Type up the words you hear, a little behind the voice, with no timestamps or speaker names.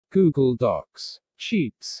Google Docs,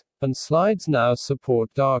 Sheets, and Slides now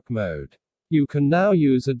support dark mode. You can now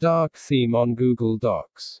use a dark theme on Google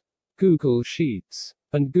Docs, Google Sheets,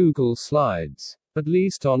 and Google Slides, at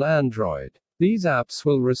least on Android. These apps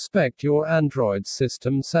will respect your Android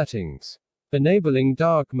system settings, enabling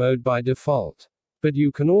dark mode by default. But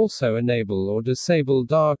you can also enable or disable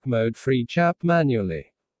dark mode for each app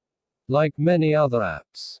manually. Like many other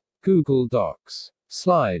apps, Google Docs,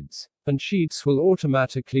 Slides, and Sheets will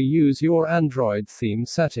automatically use your Android theme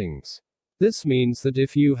settings. This means that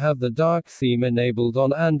if you have the dark theme enabled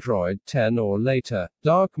on Android 10 or later,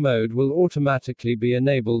 dark mode will automatically be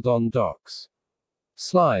enabled on Docs,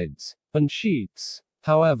 Slides, and Sheets.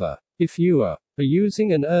 However, if you are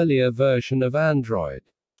using an earlier version of Android,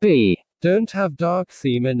 don't have dark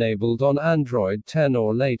theme enabled on Android 10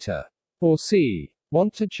 or later, or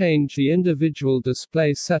want to change the individual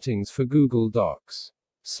display settings for Google Docs,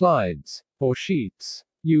 Slides, or Sheets,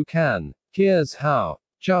 you can. Here's how.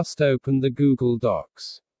 Just open the Google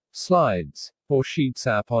Docs, Slides, or Sheets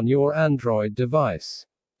app on your Android device.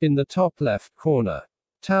 In the top left corner,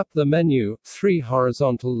 tap the menu, 3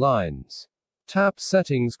 horizontal lines. Tap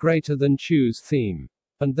Settings greater than Choose Theme,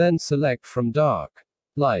 and then select from Dark,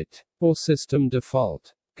 Light, or System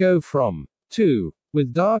Default. Go from to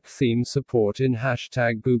with dark theme support in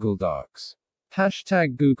 #Google Docs,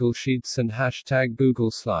 #Google Sheets and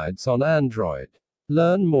 #Google Slides on Android.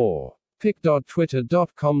 Learn more.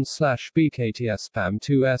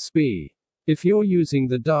 pic.twitter.com/bktspam2sb. If you're using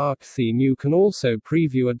the dark theme, you can also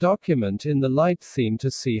preview a document in the light theme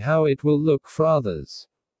to see how it will look for others.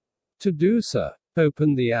 To do so,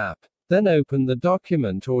 open the app, then open the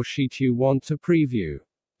document or sheet you want to preview.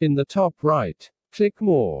 In the top right, click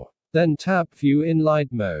More, then tap View in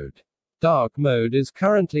light mode. Dark mode is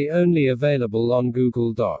currently only available on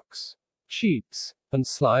Google Docs, Sheets, and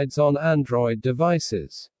Slides on Android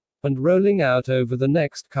devices, and rolling out over the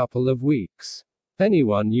next couple of weeks.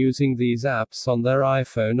 Anyone using these apps on their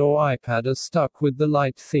iPhone or iPad are stuck with the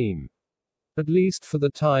light theme, at least for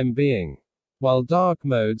the time being. While dark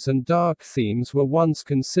modes and dark themes were once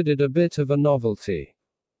considered a bit of a novelty,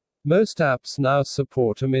 most apps now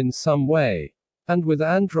support them in some way. And with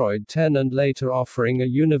Android 10 and later offering a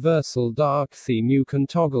universal dark theme you can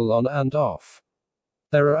toggle on and off.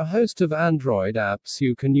 There are a host of Android apps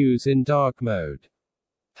you can use in dark mode.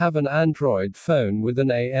 Have an Android phone with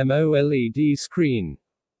an AMOLED screen.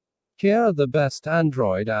 Here are the best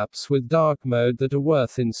Android apps with dark mode that are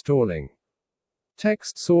worth installing.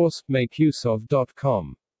 Text source,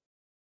 makeuseof.com.